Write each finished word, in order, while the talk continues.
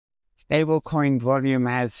Stablecoin volume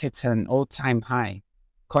has hit an all-time high.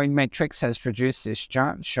 Coinmetrics has produced this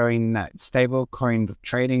chart showing that stablecoin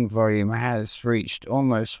trading volume has reached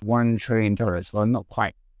almost $1 trillion. Well, not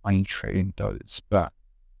quite $1 trillion, but,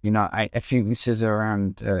 I think this is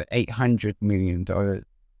around $800 million,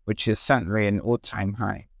 which is certainly an all-time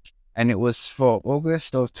high. And it was for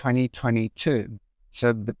August of 2022.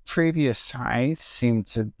 So the previous high seemed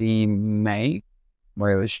to be May,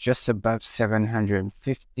 where it was just above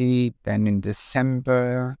 750, then in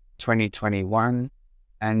December 2021,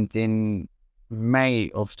 and in May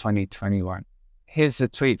of 2021. Here's a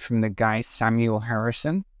tweet from the guy Samuel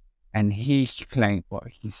Harrison, and he claimed,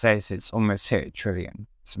 he says it's almost hit $1 trillion,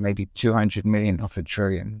 so maybe 200 million off $1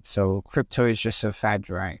 trillion. So crypto is just a fad,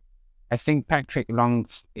 right? I think Patrick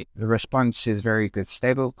Long's response is very good.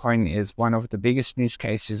 Stablecoin is one of the biggest use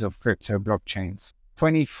cases of crypto blockchains.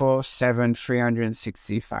 24/7,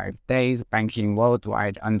 365 days, banking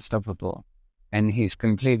worldwide, unstoppable. And he's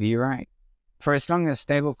completely right. For as long as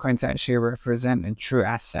stablecoins actually represent a true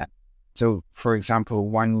asset, so for example,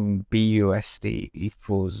 1 BUSD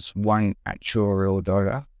equals 1 actual real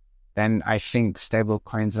dollar, then I think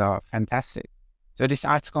stablecoins are fantastic. So this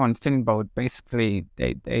article on Thinbold, basically,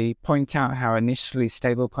 they point out how initially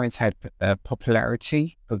stablecoins had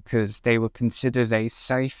popularity because they were considered a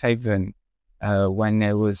safe haven when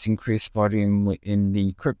there was increased volume in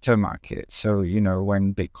the crypto market. So,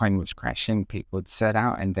 when Bitcoin was crashing, people would set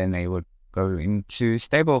out and then they would go into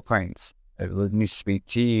stablecoins. It used to be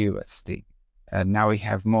TUSD. Now we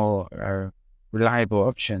have more reliable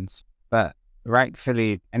options. But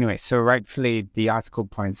rightfully, the article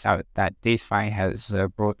points out that DeFi has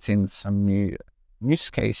brought in some new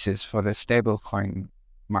use cases for the stablecoin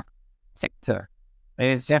sector.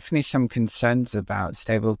 There's definitely some concerns about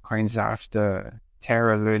stablecoins after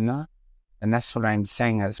Terra Luna, and that's what I'm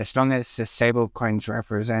saying. As long as the stablecoins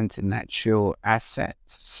represent an actual asset,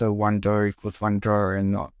 so $1 equals $1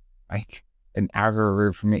 and not like an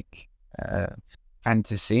algorithmic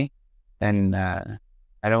fantasy, then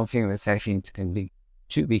I don't think there's anything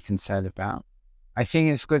to be concerned about. I think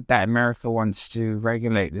it's good that America wants to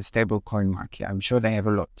regulate the stablecoin market. I'm sure they have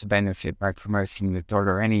a lot to benefit by promoting the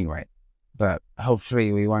dollar anyway, but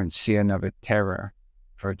hopefully we won't see another Terra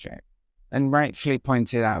project. And rightfully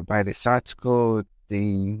pointed out by this article,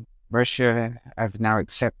 Russia have now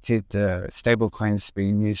accepted stablecoins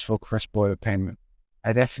being used for cross-border payment.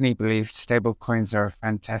 I definitely believe stablecoins are a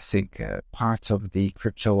fantastic part of the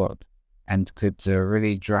crypto world and could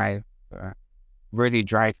really drive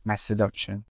mass adoption.